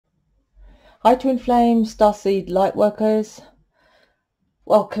Hi Twinflames, Starseed, Lightworkers.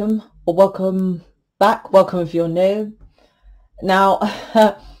 Welcome, or welcome back. Welcome if you're new. Now,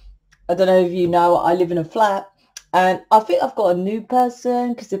 I don't know if you know, I live in a flat and I think I've got a new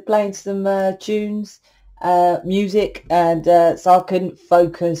person because they're playing some tunes, music, and so I couldn't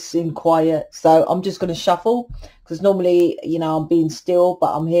focus in quiet. So I'm just going to shuffle because normally, you know, I'm being still,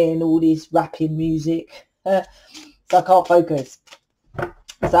 but I'm hearing all this rapping music. So I can't focus.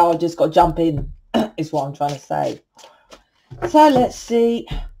 So I just got to jump in, is what I'm trying to say. So let's see.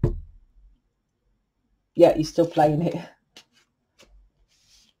 Yeah, he's still playing it.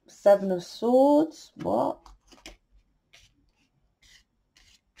 Seven of Swords. What?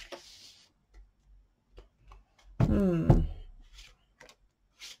 What's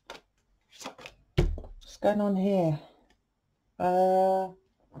going on here? Let's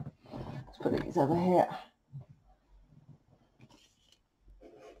put these over here.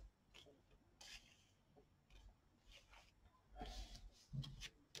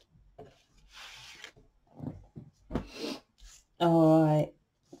 All right.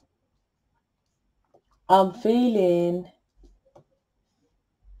 I'm feeling,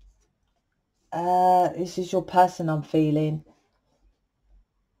 this is your person I'm feeling.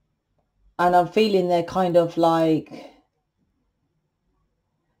 And I'm feeling they're kind of like,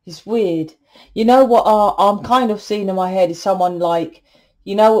 it's weird. You know what I'm kind of seeing in my head is someone like,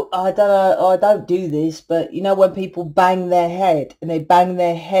 you know, I don't know, I don't do this, but you know when people bang their head and they bang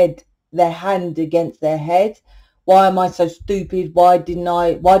their hand against their head. Why am I so stupid? Why did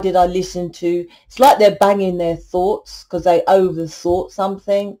I listen to? It's like they're banging their thoughts because they overthought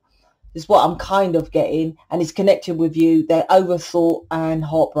something. Is what I'm kind of getting, and it's connected with you. They're overthought and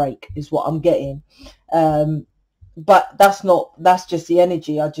heartbreak is what I'm getting. But that's just the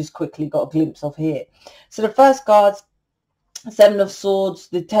energy I just quickly got a glimpse of here. So the first card's Seven of Swords,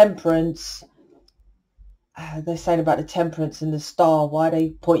 the Temperance. They're saying about the Temperance and the Star. Why are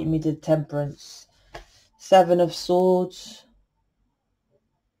they pointing me to the Temperance? Seven of Swords.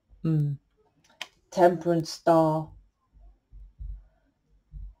 Temperance, Star.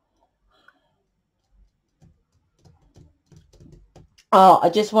 I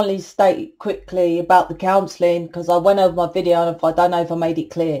just want to state quickly about the counselling because I went over my video and I don't know if I made it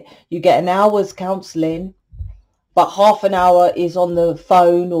clear. You get an hour's counselling, but half an hour is on the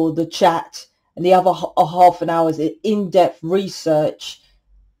phone or the chat, and the other half an hour is in-depth research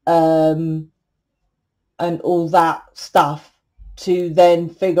and all that stuff to then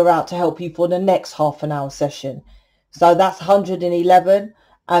figure out to help you for the next half an hour session. So that's 111.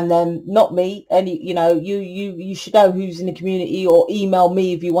 And then not me, any, you know, you should know who's in the community, or email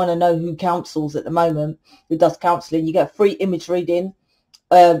me if you want to know who counsels at the moment, who does counselling. You get free image reading.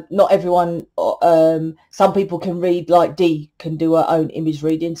 Not everyone, some people can read, like Dee can do her own image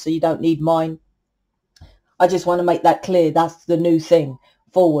reading, so you don't need mine. I just want to make that clear. That's the new thing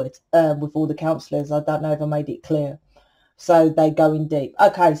forward with all the counsellors. I don't know if I made it clear. So they go in deep.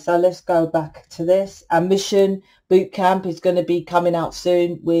 Okay, so let's go back to this. Our mission boot camp is going to be coming out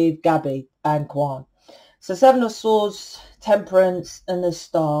soon with Gabby and Kwan. So Seven of Swords, Temperance, and the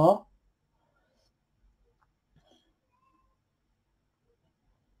Star.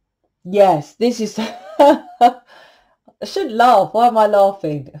 Yes, this is... I should laugh. Why am I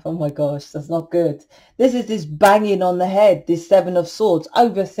laughing? Oh my gosh, that's not good. This is this banging on the head, this Seven of Swords,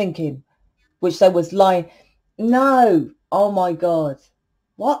 overthinking, which they was lying. No. Oh my God.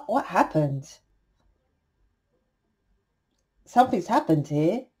 What happened? Something's happened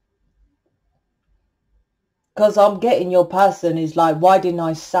here. Because I'm getting your person is like, why didn't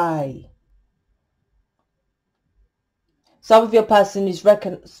I say? Some of your person is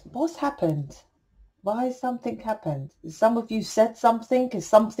what's happened? Why has something happened? Some of you said something? Has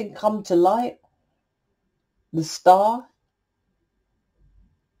something come to light? The Star?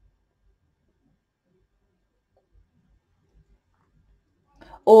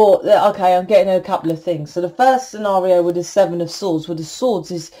 Or, okay, I'm getting a couple of things. So the first scenario with the Seven of Swords, with the swords,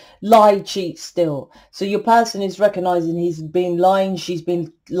 is lie, cheat, steal. So your person is recognizing he's been lying, she's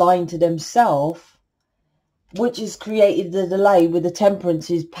been lying to themselves, which has created the delay with the Temperance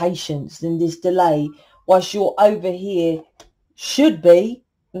is patience in this delay, whilst you're over here, should be,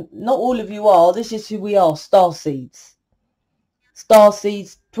 not all of you are, this is who we are, Starseeds.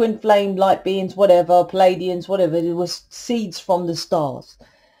 Starseeds, twin flame, light beings, whatever, Palladians, whatever, it was seeds from the stars.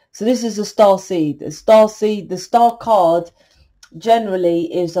 So this is a star seed. The star seed, the star card generally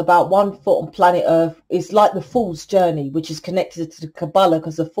is about 1 foot on planet Earth. It's like the Fool's journey, which is connected to the Kabbalah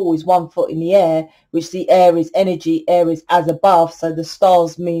because the Fool is 1 foot in the air, which the air is energy, air is as above. So the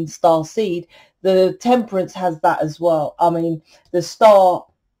stars mean star seed. The Temperance has that as well. I mean, the star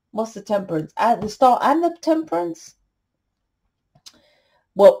What's the temperance? At the start and the temperance?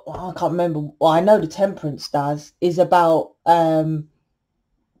 Well, I can't remember. Well, I know the temperance does is about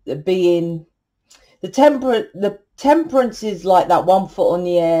being the temperance is like that 1 foot on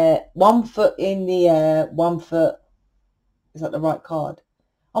the air, 1 foot in the air, 1 foot. Is that the right card?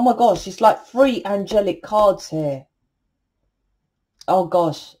 Oh my gosh, it's like 3 angelic cards here. Oh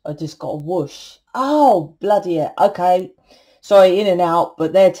gosh, I just got a whoosh. Oh, bloody it. Okay. Sorry, in and out,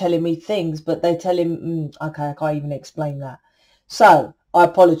 but they're telling me things, but they're telling, okay, I can't even explain that. So, I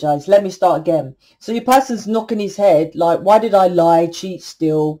apologize. Let me start again. So your person's knocking his head, like, why did I lie, cheat,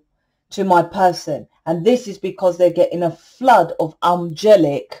 steal to my person? And this is because they're getting a flood of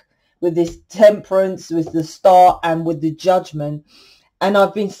angelic with this temperance, with the star, and with the judgment. And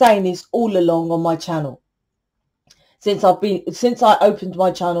I've been saying this all along on my channel. Since I opened my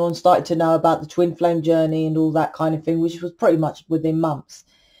channel and started to know about the twin flame journey and all that kind of thing, which was pretty much within months,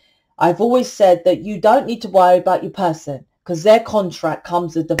 I've always said that you don't need to worry about your person, because their contract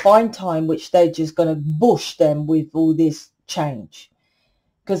comes a divine time which they're just going to bush them with all this change.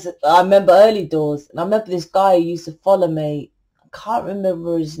 Because I remember early doors, and I remember this guy who used to follow me. I can't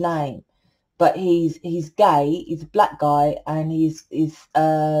remember his name, but he's gay. He's a black guy, and his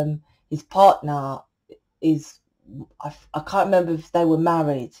partner is, I can't remember if they were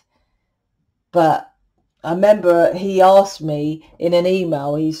married, but I remember he asked me in an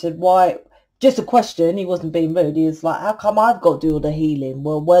email, he said, why, just a question, he wasn't being rude, he was like, how come I've got to do all the healing?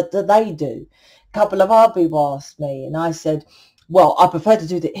 Well, what do they do? A couple of other people asked me, and I said, well, I prefer to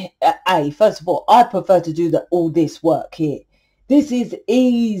do first of all, I prefer to do all this work here. This is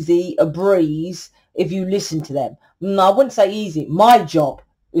easy, a breeze, if you listen to them. No, I wouldn't say easy. My job,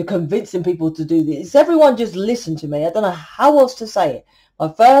 convincing people to do this. Everyone just listen to me. I don't know how else to say it.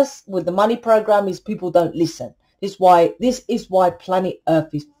 My first with the money program is people don't listen. This is why planet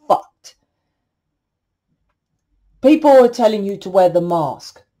Earth is fucked. People are telling you to wear the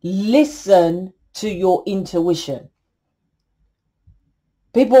mask. Listen to your intuition.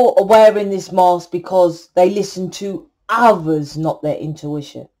 People are wearing this mask because they listen to others, not their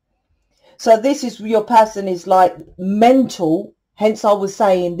intuition. So this is, your person is like mental. Hence I was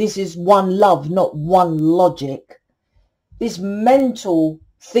saying this is one love, not one logic. This mental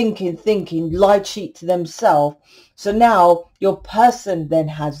thinking, lie, cheat to themselves. So now your person then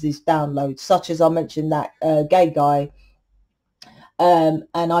has this download, such as I mentioned that gay guy. And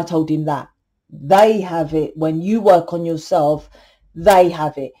I told him that. They have it. When you work on yourself, they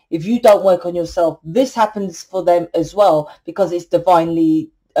have it. If you don't work on yourself, this happens for them as well, because it's divinely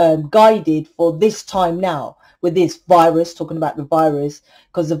guided for this time now. With this virus, talking about the virus,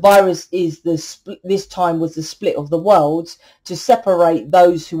 because the virus is this time was the split of the worlds to separate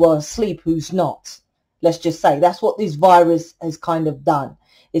those who are asleep, who's not. Let's just say that's what this virus has kind of done.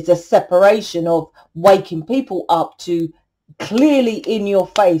 It's a separation of waking people up to clearly in your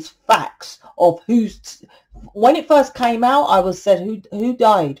face facts of who's. When it first came out, I was said who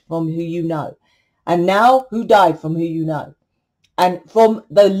died from who you know, and now who died from who you know, and from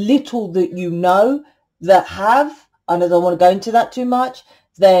the little that you know. That have, and I don't want to go into that too much,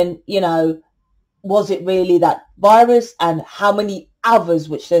 then, you know, was it really that virus, and how many others,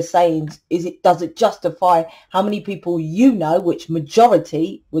 which they're saying, does it justify how many people you know, which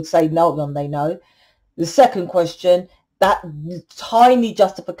majority would say no one they know. The second question, that tiny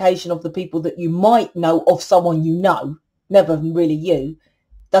justification of the people that you might know of someone you know, never really you,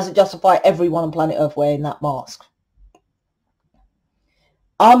 does it justify everyone on planet Earth wearing that mask?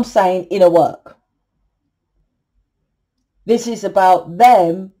 I'm saying inner work. This is about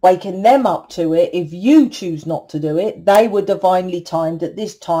them, waking them up to it. If you choose not to do it, they were divinely timed at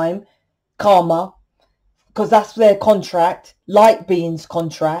this time, karma, because that's their contract, light beings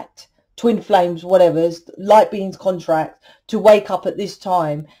contract, twin flames, whatever's, light beings contract, to wake up at this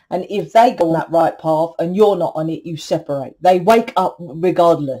time. And if they go on that right path and you're not on it, you separate. They wake up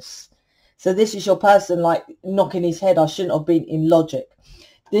regardless. So this is your person like knocking his head, I shouldn't have been in logic.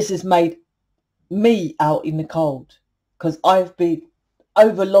 This has made me out in the cold, because I've been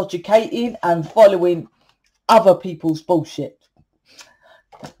over-logicating and following other people's bullshit.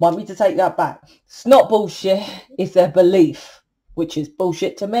 Want me to take that back? It's not bullshit, it's their belief, which is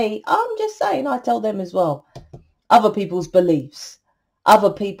bullshit to me. I'm just saying, I tell them as well. Other people's beliefs. Other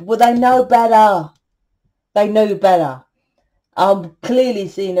people, well, they know better. They know better. I'm clearly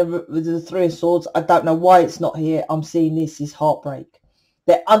seeing the Three of Swords. I don't know why it's not here. I'm seeing this is heartbreak.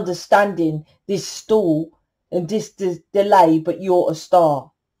 They're understanding this stall and this delay, but you're a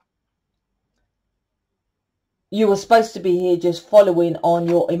star. You were supposed to be here just following on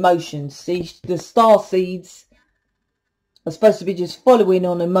your emotions. See, the Starseeds are supposed to be just following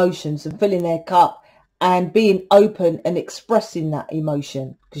on emotions and filling their cup and being open and expressing that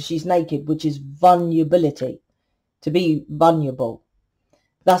emotion, because she's naked, which is vulnerability, to be vulnerable.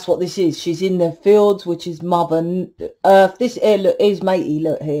 That's what this is. She's in the fields, which is Mother Earth. This here, look, is matey,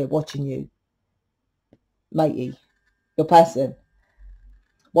 look here, watching you. Matey, your person.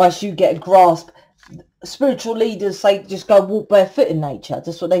 Whilst you get a grasp, spiritual leaders say just go walk barefoot in nature.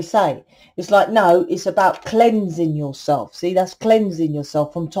 That's what they say. It's like, no, it's about cleansing yourself. See, that's cleansing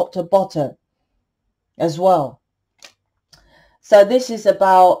yourself from top to bottom as well. So this is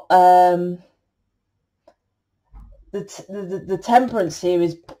about the temperance here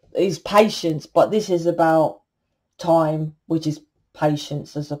is patience, but this is about time, which is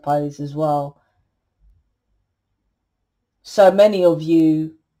patience, I suppose, as well. So many of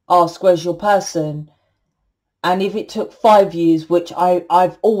you ask, where's your person? And if it took 5 years, which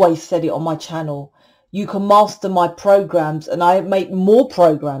I've always said it on my channel, you can master my programs, and I make more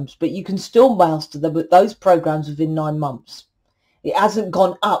programs, but you can still master them with those programs within 9 months. It hasn't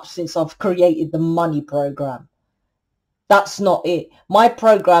gone up since I've created the money program. That's not it. My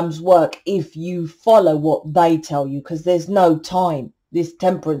programs work if you follow what they tell you, because there's no time. This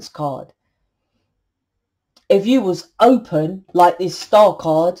temperance card. If you was open, like this star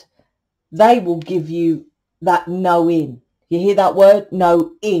card, they will give you that no in. You hear that word?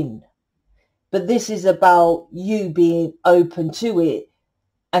 No in. But this is about you being open to it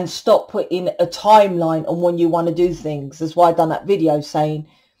and stop putting a timeline on when you want to do things. That's why I done that video saying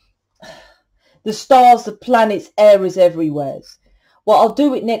the stars, the planets, air is everywhere. Well, I'll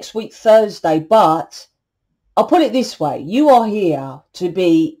do it next week, Thursday, but I'll put it this way. You are here to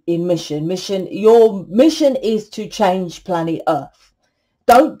be in mission. Your mission is to change planet Earth.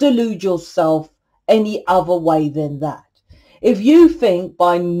 Don't delude yourself any other way than that. If you think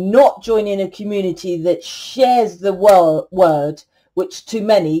by not joining a community that shares the word, which to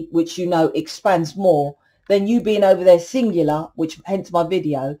many, which you know expands more, then you being over there singular, which hence my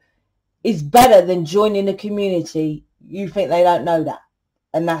video, is better than joining a community, you think they don't know that.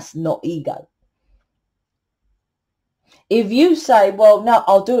 And that's not ego. If you say, well, no,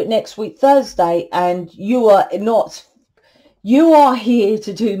 I'll do it next week, Thursday, and you are here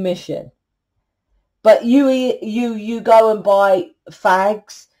to do mission. But you go and buy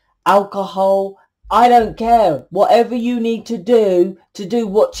fags, alcohol, I don't care. Whatever you need to do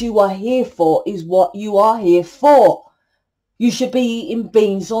what you are here for is what you are here for. You should be eating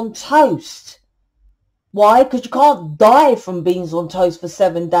beans on toast. Why? Because you can't die from beans on toast for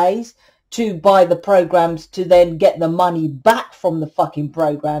 7 days to buy the programs to then get the money back from the fucking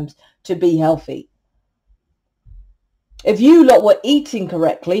programs to be healthy. If you lot were eating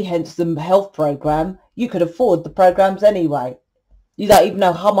correctly, hence the health program, you could afford the programs anyway. You don't even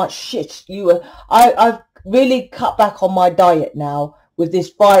know how much shit you were. I've really cut back on my diet now with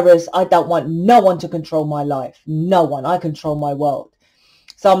this virus. I don't want no one to control my life. No one. I control my world.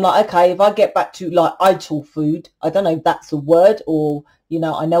 So I'm like, okay, if I get back to like idle food, I don't know if that's a word or, you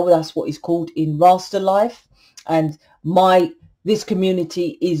know, I know that's what it's called in Rasta life. And this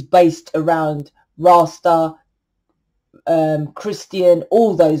community is based around Rasta, Christian,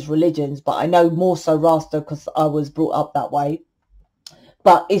 all those religions, but I know more so Rasta because I was brought up that way.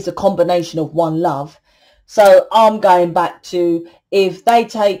 But it's a combination of one love. So I'm going back to, if they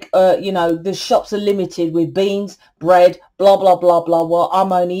take, you know, the shops are limited with beans, bread, blah, blah, blah, blah. Well,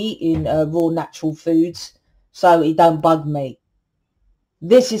 I'm only eating raw natural foods, so it don't bug me.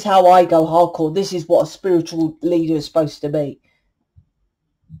 This is how I go hardcore. This is what a spiritual leader is supposed to be.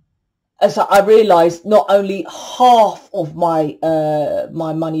 And so I realised not only half of my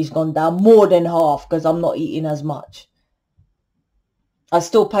my money's gone down, more than half, because I'm not eating as much. I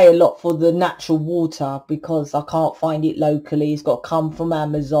still pay a lot for the natural water because I can't find it locally. It's got to come from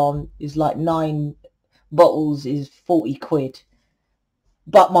Amazon. It's like 9 bottles is 40 quid.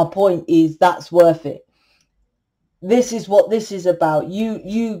 But my point is that's worth it. This is what this is about.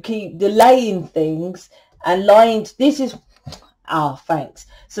 You keep delaying things and lying. This is... thanks.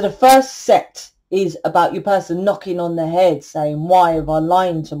 So the first set is about your person knocking on the head saying, why have I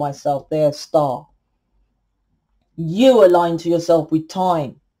lied to myself? They're a star. You are lying to yourself with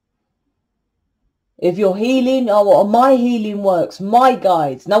time. If you're healing, my healing works, my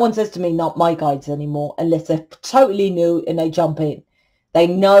guides. No one says to me, not my guides anymore, unless they're totally new and they jump in. They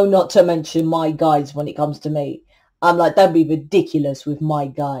know not to mention my guides when it comes to me. I'm like, don't be ridiculous with my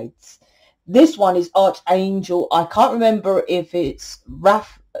guides. This one is Archangel. I can't remember if it's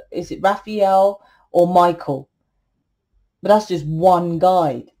Raphael or Michael. But that's just one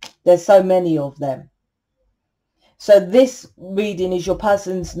guide. There's so many of them. So this reading is your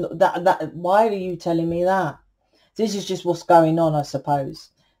person's... Why are you telling me that? This is just what's going on, I suppose.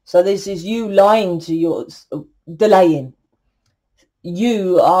 So this is you lying to yours, delaying.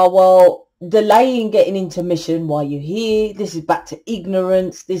 You are, well, delaying getting into mission while you're here. This is back to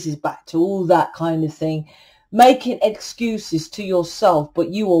ignorance. This is back to all that kind of thing. Making excuses to yourself, but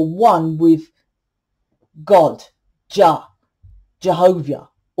you are one with God, Jehovah,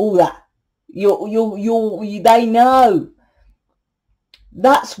 all that. They know.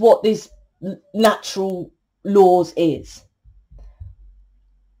 That's what this natural laws is.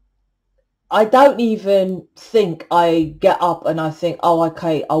 I don't even think I get up and I think, oh,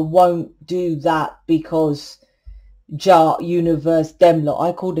 okay, I won't do that because Jah, universe, them lot,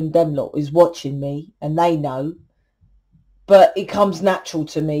 I call them them lot, is watching me and they know. But it comes natural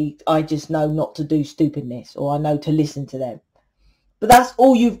to me. I just know not to do stupidness, or I know to listen to them. But that's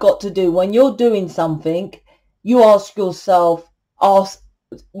all you've got to do. When you're doing something, you ask yourself,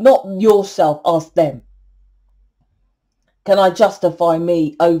 not yourself, ask them. Can I justify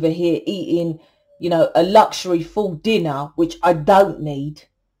me over here eating, a luxury full dinner, which I don't need,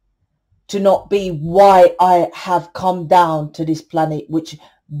 to not be why I have come down to this planet, which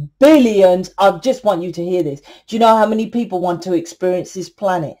billions, I just want you to hear this. Do you know how many people want to experience this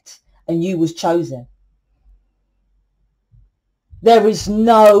planet? And you was chosen. There is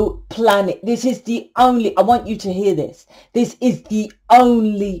no planet. This is the only, I want you to hear this. This is the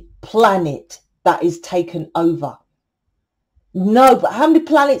only planet that is taken over. No, but how many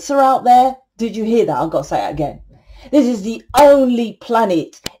planets are out there? Did you hear that? I've got to say it again. This is the only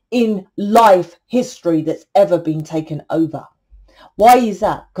planet in life history that's ever been taken over. Why is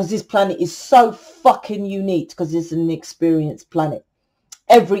that? Because this planet is so fucking unique, because it's an experienced planet.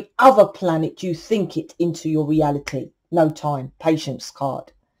 Every other planet, you think it into your reality. No time, patience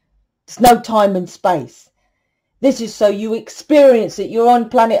card. There's no time and space. This is so you experience it. You're on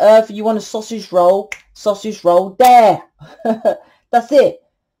planet Earth, you want a sausage roll there. That's it.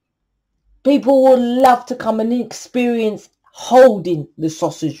 People would love to come and experience holding the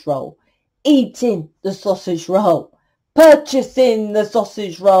sausage roll, eating the sausage roll, purchasing the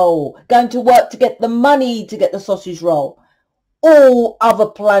sausage roll, going to work to get the money to get the sausage roll. All other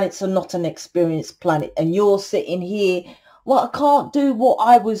planets are not an experienced planet, and you're sitting here, well, I can't do what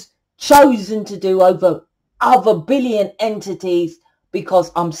I was chosen to do over other billion entities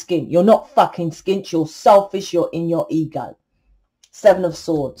because I'm skint. You're not fucking skint. You're selfish. You're in your ego. 7 of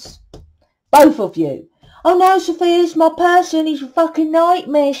Swords. Both of you. Oh no, Sophia's my person. He's a fucking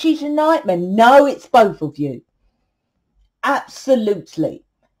nightmare. She's a nightmare. No, it's both of you. Absolutely.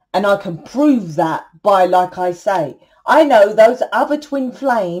 And I can prove that by, like I say, I know those other twin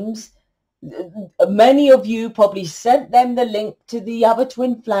flames, many of you probably sent them the link to the other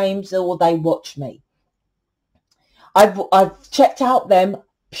twin flames, or they watch me. I've checked out them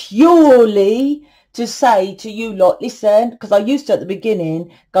purely to say to you lot, listen, because I used to at the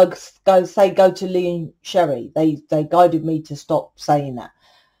beginning go to Lee and Sherry. They guided me to stop saying that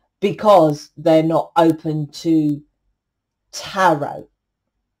because they're not open to tarot.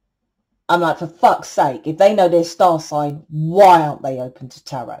 I'm like, for fuck's sake, if they know their star sign, why aren't they open to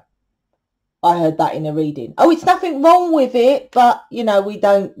tarot? I heard that in a reading. Oh, it's nothing wrong with it, but, we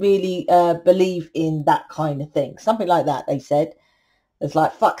don't really believe in that kind of thing. Something like that, they said. It's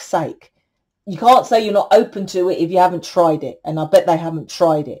like, fuck's sake. You can't say you're not open to it if you haven't tried it. And I bet they haven't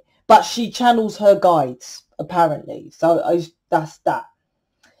tried it. But she channels her guides, apparently. So that's that.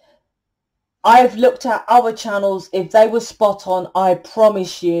 I've looked at other channels. If they were spot on, I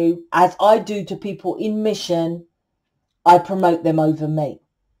promise you, as I do to people in mission, I promote them over me.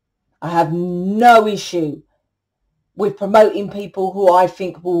 I have no issue with promoting people who I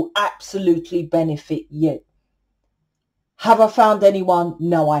think will absolutely benefit you. Have I found anyone?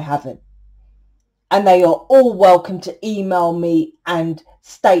 No, I haven't. And they are all welcome to email me and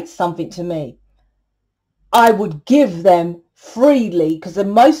state something to me. I would give them freely, because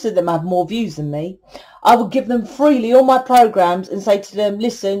most of them have more views than me. I would give them freely all my programs and say to them,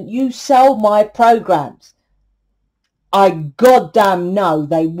 listen, you sell my programs. I goddamn know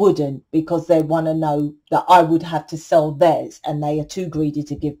they wouldn't, because they want to know that I would have to sell theirs and they are too greedy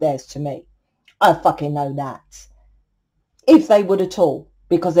to give theirs to me. I fucking know that. If they would at all,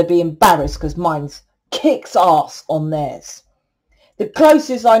 because they'd be embarrassed because mine's kicks ass on theirs. The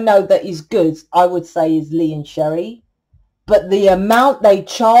closest I know that is good, I would say, is Lee and Sherry. But the amount they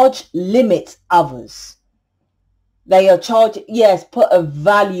charge limits others. They are charging, yes, put a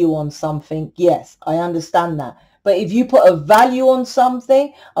value on something. Yes, I understand that. But if you put a value on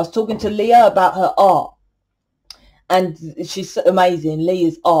something, I was talking to Leah about her art. And she's amazing.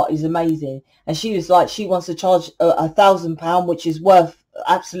 Leah's art is amazing. And she was like, she wants to charge £1,000, which is worth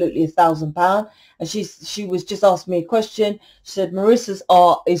absolutely £1,000. And she was just asking me a question. She said, Marissa's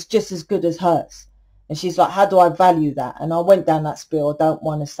art is just as good as hers. And she's like, how do I value that? And I went down that spiel. I don't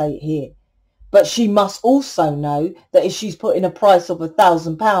want to say it here. But she must also know that if she's putting a price of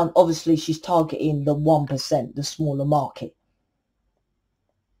 £1,000, obviously she's targeting the 1%, the smaller market.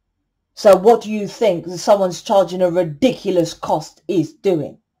 So what do you think someone's charging a ridiculous cost is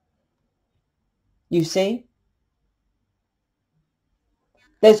doing? You see?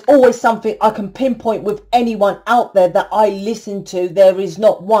 There's always something I can pinpoint with anyone out there that I listen to. There is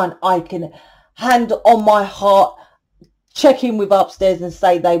not one I can hand on my heart, check in with upstairs and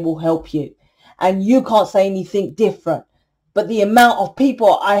say they will help you. And you can't say anything different. But the amount of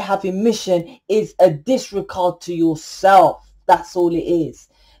people I have in mission is a disregard to yourself. That's all it is.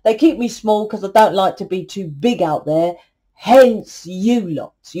 They keep me small because I don't like to be too big out there. Hence you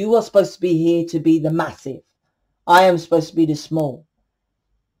lot. You are supposed to be here to be the massive. I am supposed to be the small.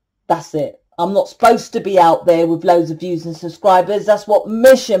 That's it. I'm not supposed to be out there with loads of views and subscribers. That's what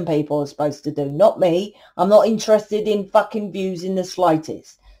mission people are supposed to do, not me. I'm not interested in fucking views in the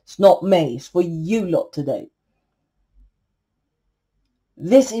slightest. It's not me. It's for you lot to do.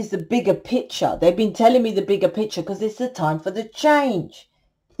 This is the bigger picture. They've been telling me the bigger picture because it's the time for the change.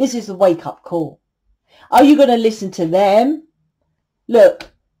 This is the wake-up call. Are you going to listen to them?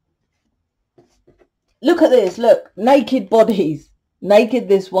 Look. Look at this. Look. Naked bodies. Naked,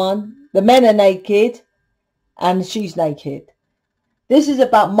 this one. The men are naked. And she's naked. This is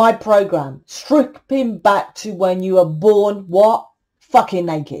about my program. Stripping back to when you were born. What? Fucking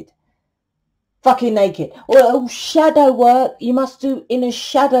naked. Fucking naked. Well, shadow work. You must do inner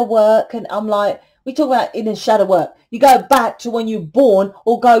shadow work. And I'm like, we talk about inner shadow work. You go back to when you're born,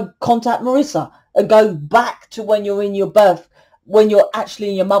 or go contact Marissa and go back to when you're in your birth, when you're actually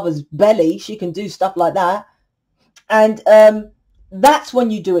in your mother's belly. She can do stuff like that. And that's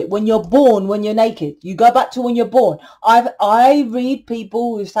when you do it. When you're born, when you're naked. You go back to when you're born. I read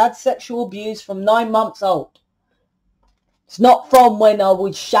people who've had sexual abuse from 9 months old. It's not from when I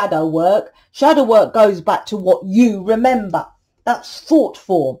would shadow work. Shadow work goes back to what you remember. That's thought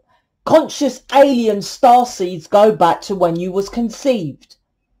form. Conscious alien starseeds go back to when you was conceived.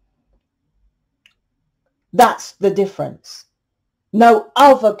 That's the difference. No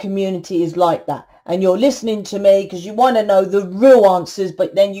other community is like that. And you're listening to me because you want to know the real answers,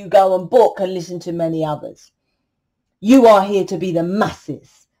 but then you go and book and listen to many others. You are here to be the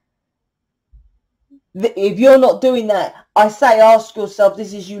masses. If you're not doing that, I say ask yourself,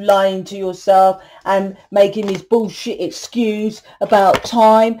 this is you lying to yourself and making this bullshit excuse about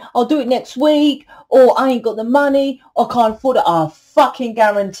time. I'll do it next week, or I ain't got the money, or can't afford it. I fucking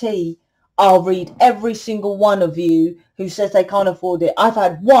guarantee I'll read every single one of you who says they can't afford it. I've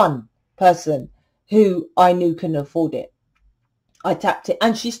had one person who I knew couldn't afford it. I tapped it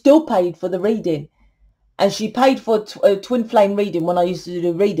and she still paid for the reading. And she paid for a twin flame reading when I used to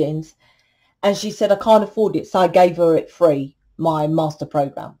do readings. And she said, I can't afford it. So I gave her it free, my master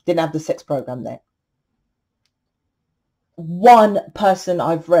program. Didn't have the sex program there. One person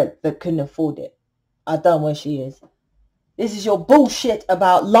I've read that couldn't afford it. I don't know where she is. This is your bullshit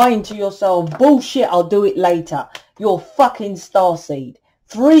about lying to yourself. Bullshit, I'll do it later. You're fucking starseed.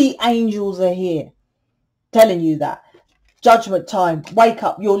 3 angels are here telling you that. Judgment time. Wake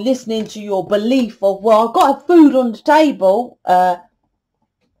up. You're listening to your belief of, well, I've got food on the table.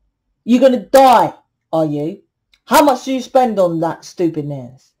 You're going to die, are you? How much do you spend on that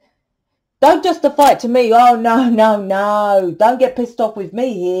stupidness? Don't justify it to me. Oh, no, no, no. Don't get pissed off with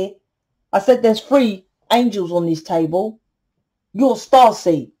me here. I said there's 3 angels on this table. You're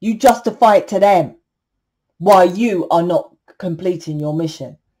starseed. You justify it to them. Why you are not completing your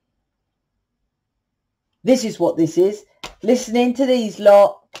mission. This is what this is. Listening to these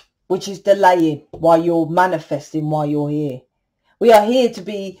lot, which is delaying while you're manifesting while you're here. We are here to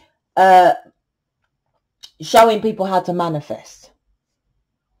be showing people how to manifest.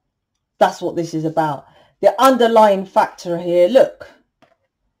 That's what this is about. The underlying factor here, look.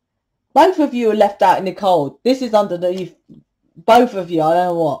 Both of you are left out in the cold. This is underneath. Both of you, I don't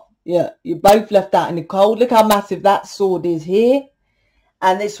know what. Yeah, you're both left out in the cold. Look how massive that sword is here.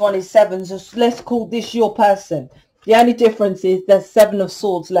 And this one is 7. So let's call this your person. The only difference is there's 7 of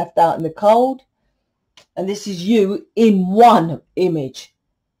swords left out in the cold. And this is you in one image.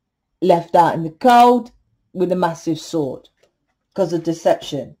 Left out in the cold with a massive sword. Because of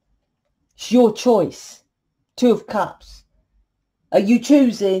deception. It's your choice. 2 of Cups. Are you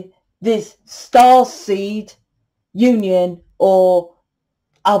choosing this starseed union or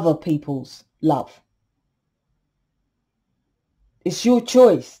other people's love? It's your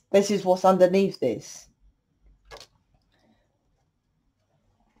choice. This is what's underneath this.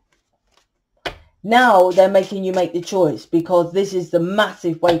 Now they're making you make the choice, because this is the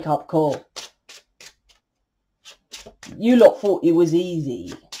massive wake-up call. You lot thought it was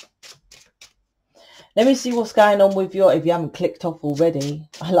easy. Let me see what's going on with your, if you haven't clicked off already.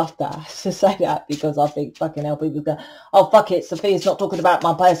 I love that, to say that, because I think fucking hell, people go, oh, fuck it, Sophia's not talking about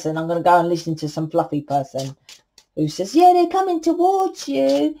my person. I'm going to go and listen to some fluffy person who says, yeah, they're coming towards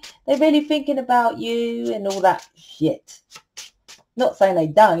you. They're really thinking about you and all that shit. Not saying they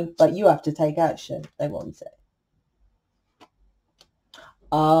don't, but you have to take action. They won't say.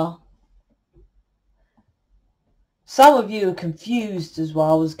 Some of you are confused as well.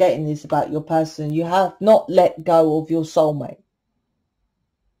 I was getting this about your person. You have not let go of your soulmate.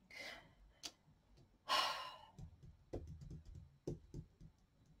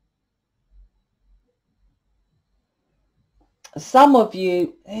 Some of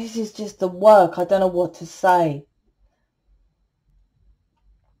you, this is just the work. I don't know what to say.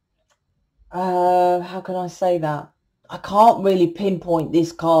 How can I say that? I can't really pinpoint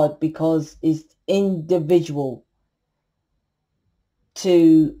this card because it's individual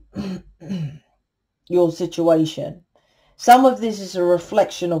to your situation. Some of this is a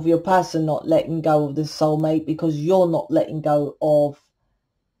reflection of your person not letting go of the soulmate because you're not letting go of,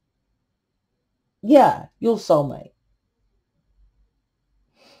 yeah, your soulmate.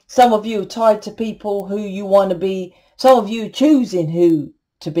 Some of you are tied to people who you want to be. Some of you are choosing who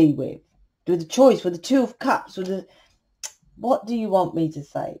to be with the choice, with the Two of Cups, with the, what do you want me to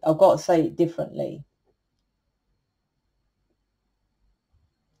say? I've got to say it differently.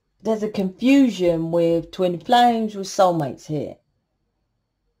 There's a confusion with twin flames, with soulmates here.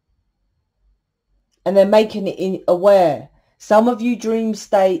 And they're making it aware. Some of you dream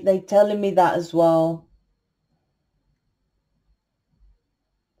state, they're telling me that as well.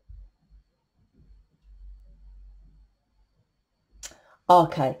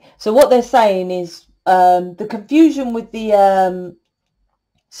 Okay, so what they're saying is the confusion with the,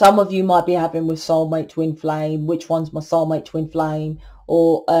 some of you might be having with soulmate twin flame, which one's my soulmate twin flame,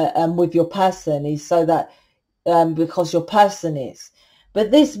 or with your person is so that, because your person is.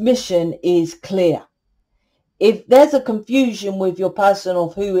 But this mission is clear. If there's a confusion with your person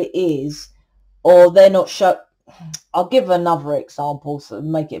of who it is, or they're not sure, I'll give another example so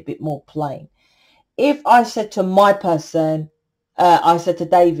make it a bit more plain. If I said to my person, I said to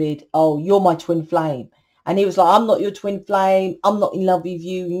David, oh, you're my twin flame. And he was like, I'm not your twin flame. I'm not in love with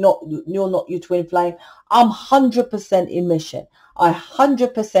you. You're not your twin flame. I'm 100% in mission. I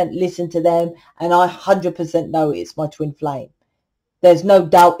 100% listen to them. And I 100% know it's my twin flame. There's no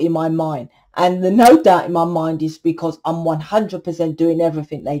doubt in my mind. And the no doubt in my mind is because I'm 100% doing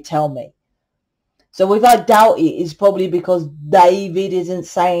everything they tell me. So if I doubt it, it's probably because David isn't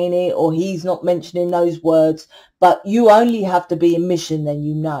saying it or he's not mentioning those words. But you only have to be in mission, then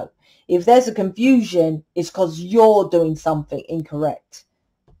you know. If there's a confusion, it's because you're doing something incorrect,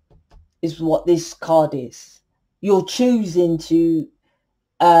 is what this card is. You're choosing to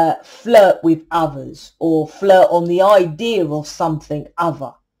flirt with others or flirt on the idea of something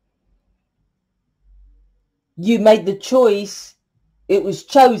other. You made the choice. It was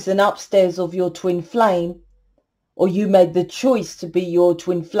chosen upstairs of your twin flame, or you made the choice to be your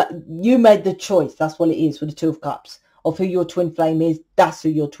twin flame. You made the choice. That's what it is with the Two of Cups, of who your twin flame is. That's who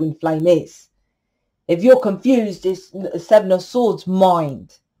your twin flame is. If you're confused, it's Seven of Swords,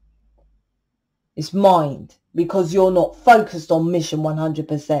 mind. It's mind, because you're not focused on mission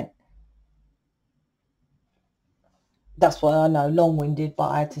 100%. That's what I know, long-winded, but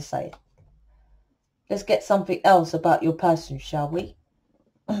I had to say it. Let's get something else about your person, shall we?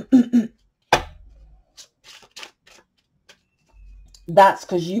 That's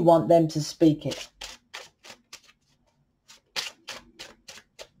because you want them to speak it.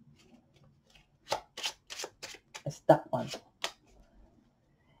 It's that one.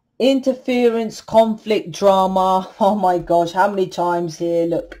 Interference, conflict, drama. Oh my gosh, how many times here?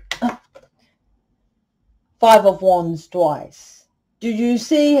 Look. Five of Wands twice. Do you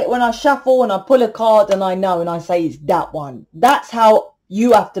see when I shuffle and I pull a card and I know and I say it's that one? That's how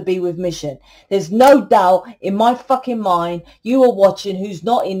you have to be with mission. There's no doubt in my fucking mind. You are watching who's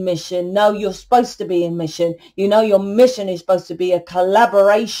not in mission. No, you're supposed to be in mission. You know your mission is supposed to be a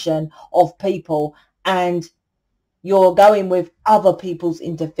collaboration of people, and you're going with other people's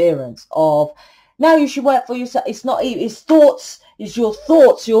interference of, no, you should work for yourself. It's not, it's thoughts, it's your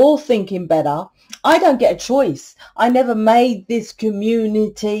thoughts. You're all thinking better. I don't get a choice. I never made this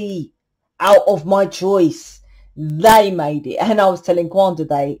community out of my choice. They made it. And I was telling Quan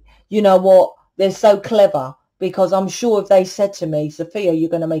today, you know what? They're so clever because I'm sure if they said to me, Sophia, you're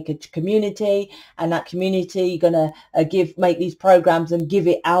going to make a community, and that community, you're going to make these programs and give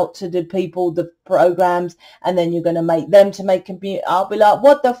it out to the people, the programs, and then you're going to make them to make community. I'll be like,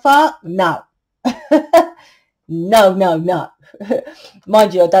 what the fuck? No. No, no, no.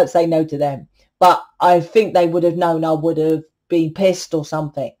 Mind you, I don't say no to them, but I think they would have known I would have been pissed or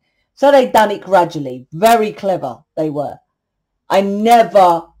something. So they done it gradually. Very clever they were. I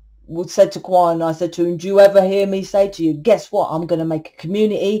never said to Kwan, I said to him, do you ever hear me say to you, guess what? I'm going to make a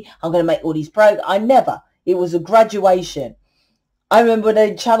community. I'm going to make all these programs. I never. It was a graduation. I remember when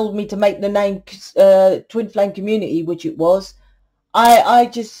they channeled me to make the name Twin Flame Community, which it was. I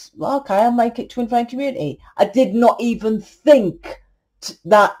just, okay, I'll make it Twin Flame Community. I did not even think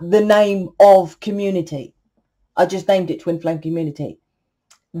that the name of community. I just named it Twin Flame Community.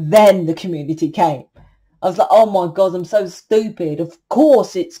 Then the community came. I was like, oh my God, I'm so stupid. Of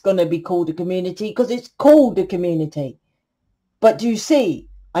course it's going to be called a community because it's called a community. But do you see,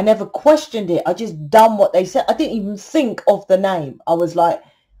 I never questioned it. I just done what they said. I didn't even think of the name. I was like,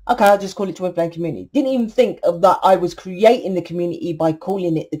 okay, I'll just call it Twin Flame Community. Didn't even think of that I was creating the community by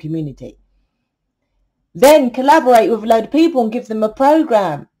calling it the community. Then collaborate with a load of people and give them a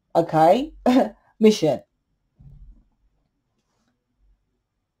program. Okay, mission.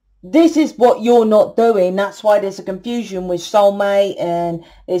 This is what you're not doing. That's why there's a confusion with soulmate, and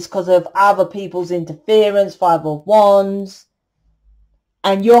it's because of other people's interference, Five of Wands.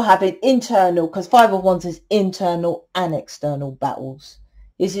 And you're having internal, because Five of Wands is internal and external battles.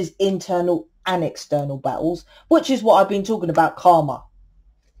 This is internal and external battles, which is what I've been talking about, karma.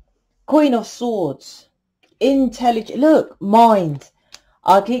 Queen of Swords. Intelligent. Look, mind.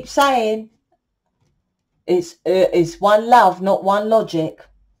 I keep saying it's one love, not one logic.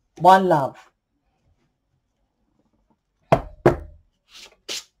 One love.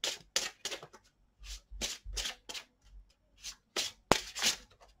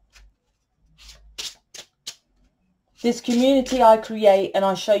 This community I create, and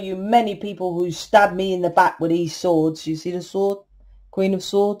I show you many people who stab me in the back with these swords. You see the sword? Queen of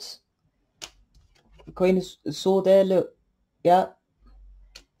Swords. Queen of Sword there, look. Yeah.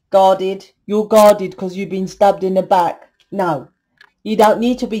 Guarded. You're guarded because you've been stabbed in the back. No. You don't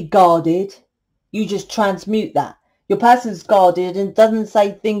need to be guarded. You just transmute that. Your person's guarded and doesn't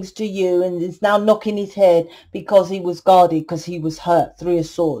say things to you and is now knocking his head because he was guarded, because he was hurt. Three of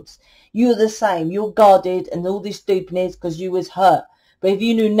Swords. You're the same. You're guarded and all this stupidness because you was hurt. But if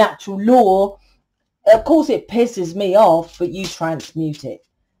you knew natural law, of course it pisses me off, but you transmute it.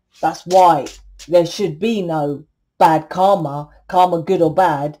 That's why there should be no bad karma. Karma, good or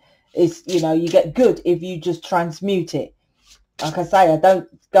bad, is, you know, you get good if you just transmute it. Like I say, I don't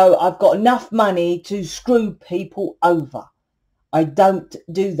go, I've got enough money to screw people over. I don't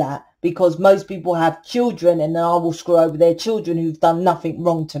do that because most people have children and then I will screw over their children who've done nothing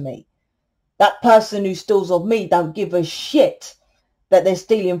wrong to me. That person who steals of me don't give a shit that they're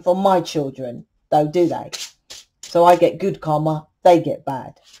stealing from my children, though, do they? So I get good karma, they get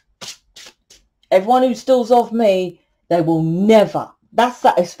bad. Everyone who steals off me, they will never, that's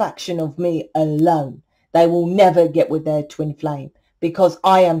satisfaction of me alone. They will never get with their twin flame because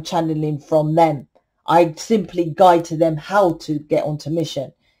I am channeling from them. I simply guide to them how to get onto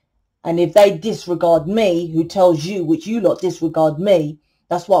mission. And if they disregard me, who tells you, which you lot disregard me,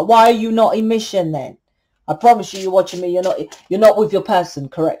 that's why are you not in mission then? I promise you, you're watching me, you're not with your person,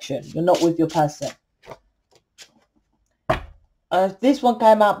 correction. You're not with your person. This one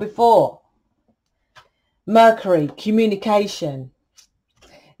came out before. Mercury, communication.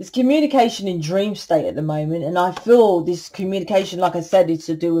 There's communication in dream state at the moment, and I feel this communication, like I said, is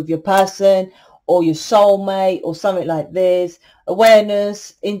to do with your person or your soulmate or something like this.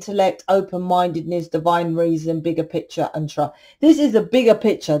 Awareness, intellect, open-mindedness, divine reason, bigger picture, and trust. This is a bigger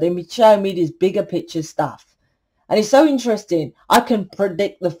picture. They've been showing me this bigger picture stuff. And it's so interesting. I can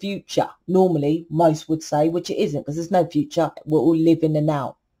predict the future, normally, most would say, which it isn't, because there's no future. We're all living the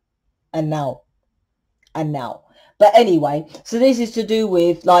now. And now. And now. But anyway, so this is to do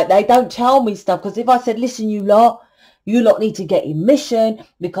with, like, they don't tell me stuff. Because if I said, listen, you lot need to get in mission.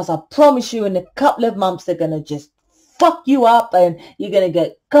 Because I promise you in a couple of months, they're going to just fuck you up. And you're going to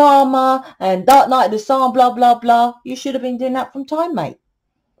get karma and dark night of the sun, blah, blah, blah. You should have been doing that from time, mate.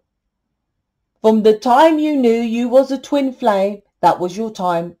 From the time you knew you was a twin flame, that was your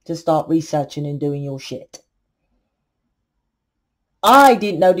time to start researching and doing your shit. I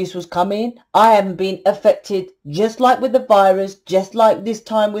didn't know this was coming. I haven't been affected, just like with the virus, just like this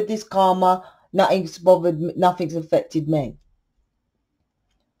time with this karma. Nothing's bothered me, nothing's affected me.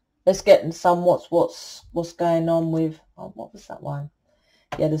 Let's get in some what's going on with, oh, what was that one?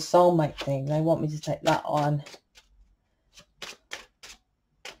 Yeah, the soulmate thing. They want me to take that on.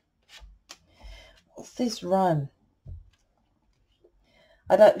 What's this run?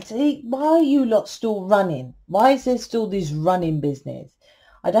 I don't see. Why are you lot still running? Why is there still this running business?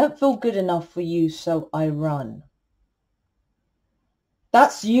 I don't feel good enough for you, so I run.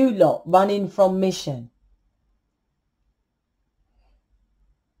 That's you lot running from mission.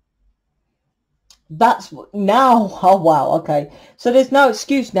 That's now. Oh, wow. Okay. So there's no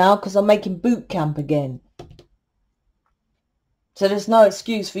excuse now because I'm making boot camp again. So there's no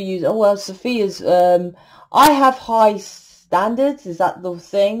excuse for you. Oh, well, Sophia's, I have high standards. Is that the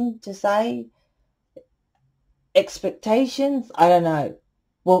thing to say? Expectations? I don't know.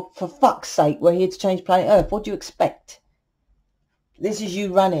 Well, for fuck's sake, we're here to change planet Earth. What do you expect? This is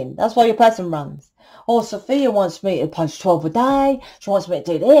you running. That's why your person runs. Oh, Sophia wants me to post 12 a day. She wants me to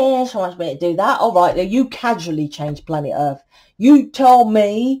do this. She wants me to do that. All right, you casually change planet Earth. You tell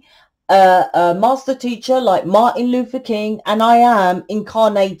me a master teacher like Martin Luther King, and I am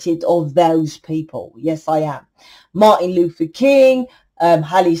incarnated of those people. Yes, I am. Martin Luther King,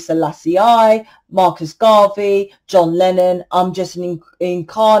 Haile Selassie, Marcus Garvey, John Lennon. I'm just an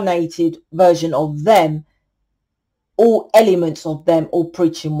incarnated version of them. All elements of them, all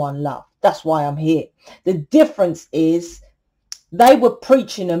preaching one love. That's why I'm here. The difference is they were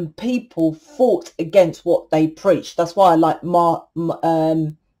preaching and people fought against what they preached. That's why I like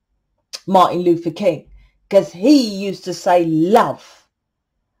Martin Luther King, because he used to say love,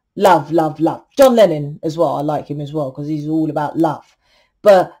 love, love, love. John Lennon as well. I like him as well because he's all about love.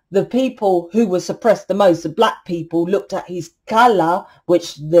 But the people who were suppressed the most, the black people, looked at his colour,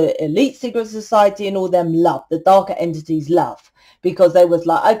 which the elite secret society and all them love, the darker entities love, because they was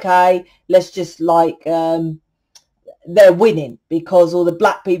like, okay, let's just like, they're winning, because all the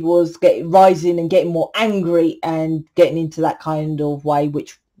black people was rising and getting more angry and getting into that kind of way,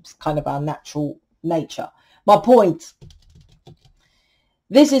 which is kind of our natural nature. My point,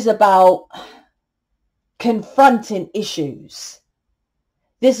 this is about confronting issues.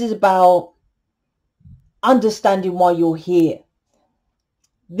 This is about understanding why you're here.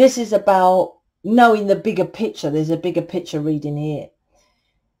 This is about knowing the bigger picture. There's a bigger picture reading here.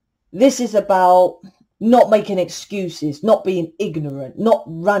 This is about not making excuses, not being ignorant, not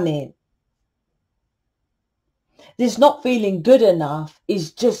running. This not feeling good enough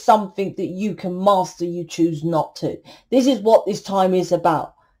is just something that you can master. You choose not to. This is what this time is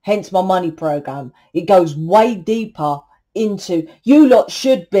about. Hence my money program. It goes way deeper into, you lot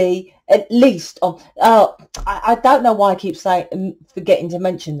should be at least on, I don't know why I keep saying, forgetting to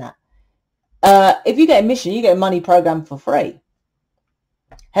mention that. If you get a mission, you get a money program for free.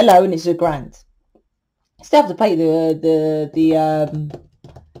 Hello, and it's £1,000. Still have to pay the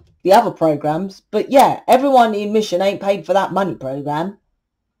other programs, but yeah, everyone in mission ain't paid for that money program.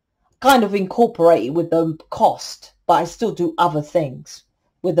 Kind of incorporated with the cost, but I still do other things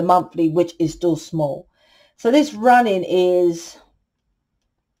with the monthly, which is still small. So this running is,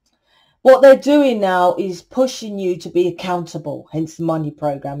 what they're doing now is pushing you to be accountable, hence the money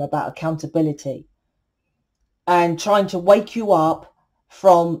program about accountability, and trying to wake you up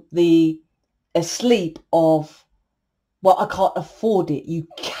from the asleep of, well, I can't afford it. You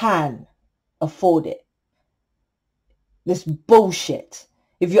can afford it. This bullshit.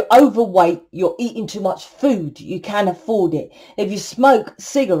 If you're overweight, you're eating too much food, you can afford it. If you smoke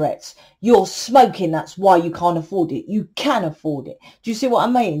cigarettes, you're smoking, that's why you can't afford it. You can afford it. Do you see what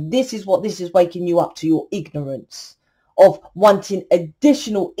I mean? This is what this is waking you up to, your ignorance of wanting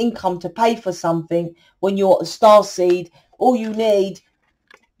additional income to pay for something when you're a starseed. All you need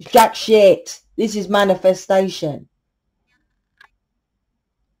is jack shit. This is manifestation.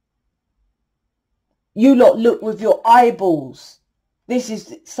 You lot look with your eyeballs. This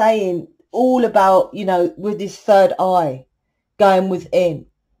is saying all about, you know, with this third eye going within.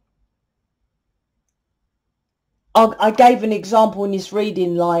 I gave an example in this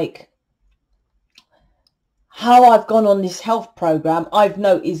reading, like how I've gone on this health program. I've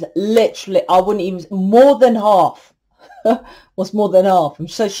noticed literally, I wouldn't even, more than half. What's more than half? I'm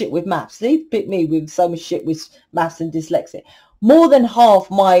so shit with maths. See, pick me with so much shit with maths and dyslexia. More than half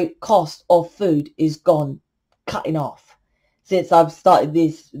my cost of food is gone, cutting off. Since I've started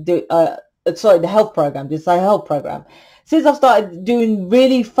this, the health program, Since I've started doing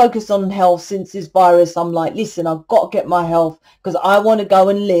really focus on health since this virus, I'm like, listen, I've got to get my health because I want to go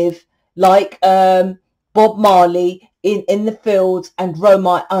and live like Bob Marley in the fields and grow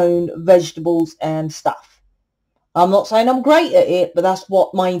my own vegetables and stuff. I'm not saying I'm great at it, but that's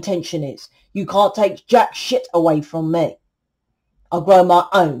what my intention is. You can't take jack shit away from me. I'll grow my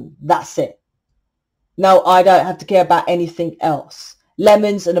own. That's it. No, I don't have to care about anything else.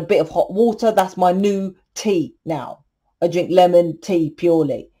 lemons and a bit of hot water. That's my new tea now. I drink lemon tea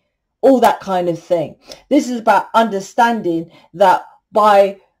purely. All that kind of thing. This is about understanding that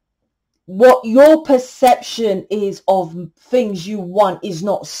by what your perception is of things you want is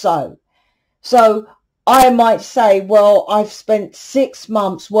not so. So I might say, well, I've spent 6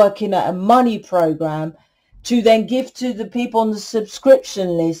 months working at a money program to then give to the people on the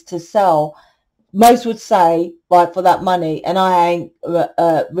subscription list to sell. Most would say, right, for that money, and I ain't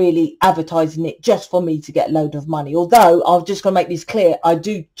really advertising it just for me to get a load of money. Although, I'm just going to make this clear, I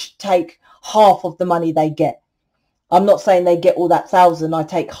do take half of the money they get. I'm not saying they get all that 1,000, I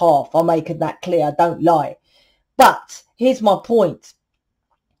take half. I'm making that clear, I don't lie. But here's my point.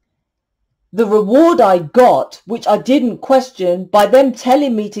 The reward I got, which I didn't question, by them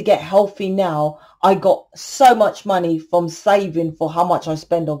telling me to get healthy now, I got so much money from saving for how much I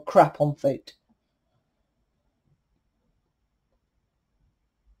spend on crap on food.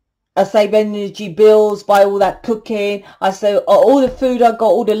 I save energy bills, buy all that cooking. I save all the food I got,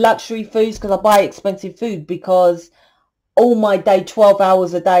 all the luxury foods, because I buy expensive food, because all my day, 12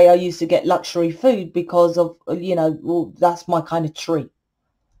 hours a day, I used to get luxury food because of, you know, well, that's my kind of treat.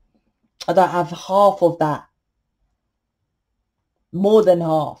 I don't have half of that. More than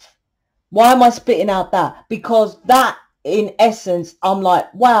half. Why am I spitting out that? Because that, in essence, I'm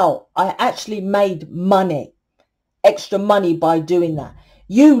like, wow, I actually made money. Extra money by doing that.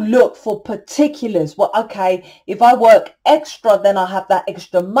 You look for particulars. Well, okay, if I work extra, then I have that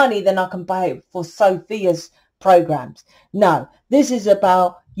extra money, then I can pay for Sophia's programs. No, this is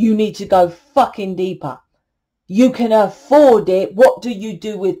about you need to go fucking deeper. You can afford it. What do you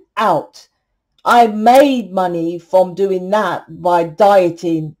do without? I made money from doing that by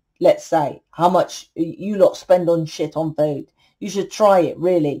dieting, let's say. How much you lot spend on shit on food. You should try it,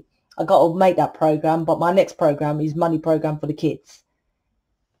 really. I got to make that program, but my next program is money program for the kids.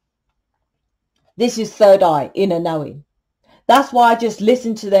 This is third eye, inner knowing. That's why I just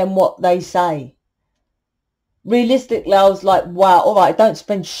listen to them, what they say. Realistically, I was like, wow, all right, I don't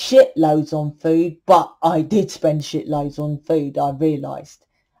spend shitloads on food, but I did spend shitloads on food, I realised.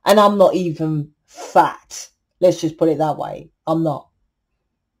 And I'm not even fat. Let's just put it that way. I'm not.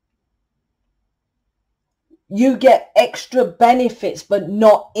 You get extra benefits, but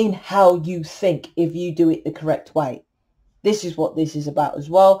not in how you think if you do it the correct way. This is what this is about as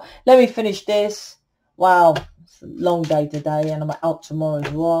well. Let me finish this. Wow, it's a long day today and I'm out tomorrow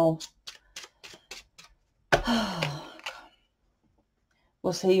as well.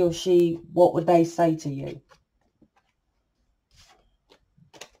 Was he or she, what would they say to you?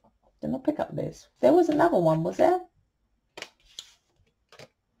 Didn't I pick up this? There was another one, was there?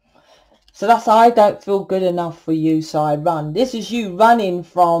 So that's, I don't feel good enough for you, so I run. This is you running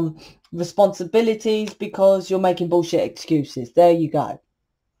from responsibilities because you're making bullshit excuses. There you go.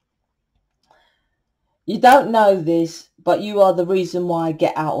 You don't know this, but you are the reason why I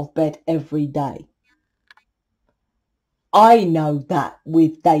get out of bed every day. I know that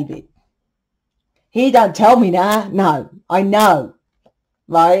with David. He don't tell me that. No, I know.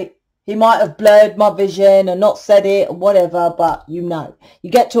 Right? He might have blurred my vision and not said it or whatever, but you know. You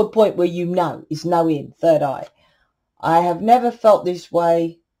get to a point where you know. It's knowing, third eye. I have never felt this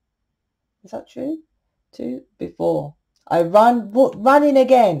way. Is that true? Before. I running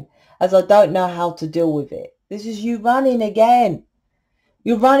again, as I don't know how to deal with it. This is you running again.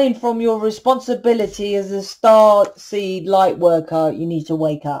 You're running from your responsibility as a starseed light worker. You need to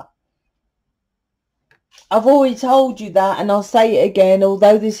wake up. I've already told you that, and I'll say it again,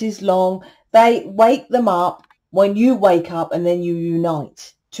 although this is long. They wake them up when you wake up, and then you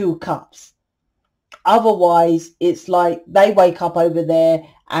unite. 2 cups. Otherwise, it's like they wake up over there,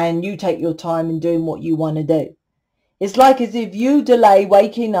 and you take your time in doing what you want to do. It's like as if you delay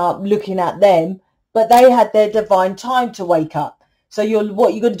waking up, looking at them, but they had their divine time to wake up. So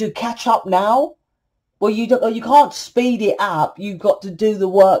what you're going to do, catch up now? Well, you can't speed it up. You've got to do the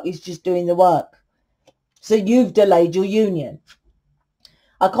work. It's just doing the work. So you've delayed your union.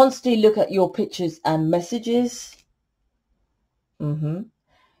 I constantly look at your pictures and messages. Well,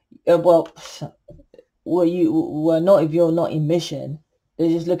 not if you're not in mission. They're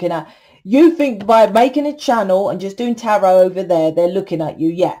just looking at... You think by making a channel and just doing tarot over there, they're looking at you,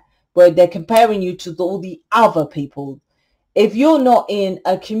 yeah. But they're comparing you to all the other people. If you're not in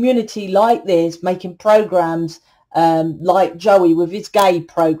a community like this, making programs like Joey with his gay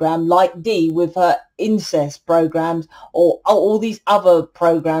program, like Dee with her incest programs, or all these other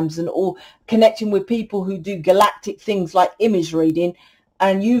programs, and all connecting with people who do galactic things like image reading,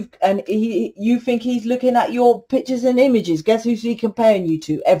 and you think he's looking at your pictures and images, guess who's he comparing you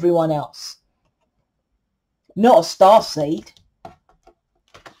to? Everyone else. Not a starseed.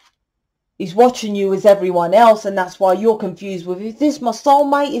 is watching you as everyone else, and that's why you're confused with, is this my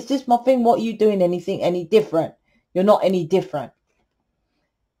soulmate? Is this my thing? What are you doing? Anything any different? You're not any different.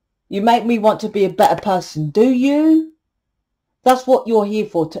 You make me want to be a better person. Do you? That's what you're here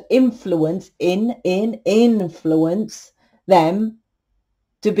for, to influence, influence them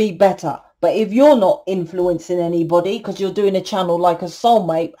to be better. But if you're not influencing anybody because you're doing a channel like a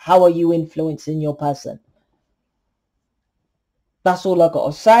soulmate, how are you influencing your person? That's all I got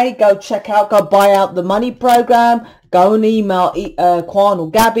to say. Go check out, go buy out the money program. Go and email Quan or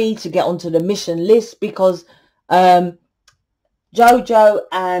Gabby to get onto the mission list, because Jojo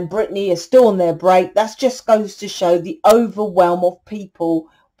and Brittany are still on their break. That just goes to show the overwhelm of people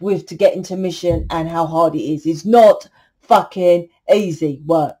with to get into mission and how hard it is. It's not fucking easy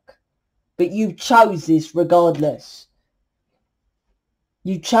work. But you chose this regardless.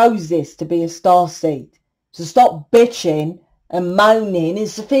 You chose this to be a starseed. So stop bitching and moaning. And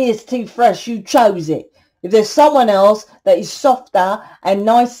Sophia's too fresh. You chose it. If there's someone else that is softer and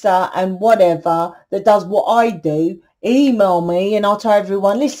nicer and whatever that does what I do, email me and I'll tell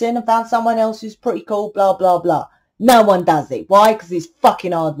everyone, listen, I found someone else who's pretty cool, blah, blah, blah. No one does it. Why? Because it's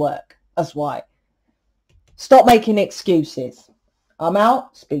fucking hard work. That's why. Stop making excuses. I'm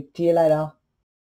out. Speak to you later.